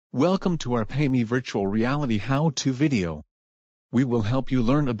Welcome to our PAMI virtual reality how-to video. We will help you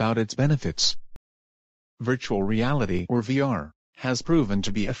learn about its benefits. Virtual reality, or VR, has proven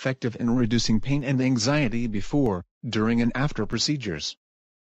to be effective in reducing pain and anxiety before, during and after procedures.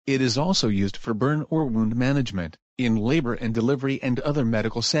 It is also used for burn or wound management, in labor and delivery and other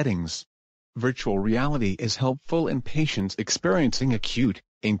medical settings. Virtual reality is helpful in patients experiencing acute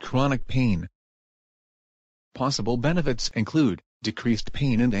and chronic pain. Possible benefits include decreased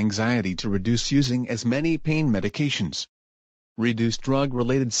pain and anxiety to reduce using as many pain medications, reduced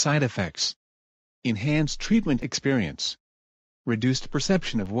drug-related side effects, enhanced treatment experience, reduced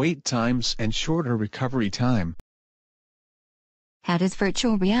perception of wait times and shorter recovery time. How does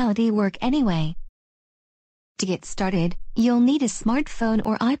virtual reality work anyway? To get started, you'll need a smartphone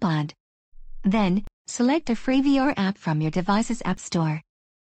or iPod. Then, select a free VR app from your device's app store.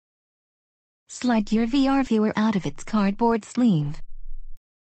 Slide your VR viewer out of its cardboard sleeve.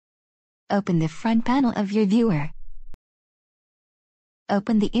 Open the front panel of your viewer.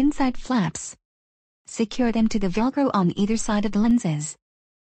 Open the inside flaps. Secure them to the Velcro on either side of the lenses.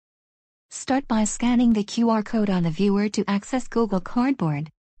 Start by scanning the QR code on the viewer to access Google Cardboard.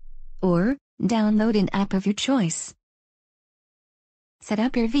 Or, download an app of your choice. Set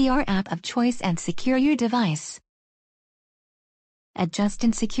up your VR app of choice and secure your device. Adjust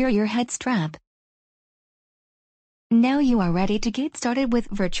and secure your head strap. Now you are ready to get started with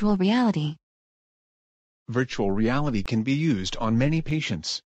virtual reality. Virtual reality can be used on many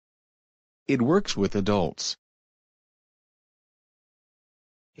patients. It works with adults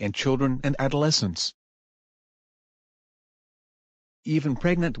and children and adolescents, even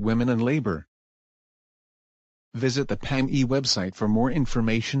pregnant women in labor. Visit the PAMI website for more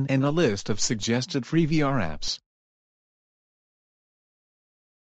information and a list of suggested free VR apps.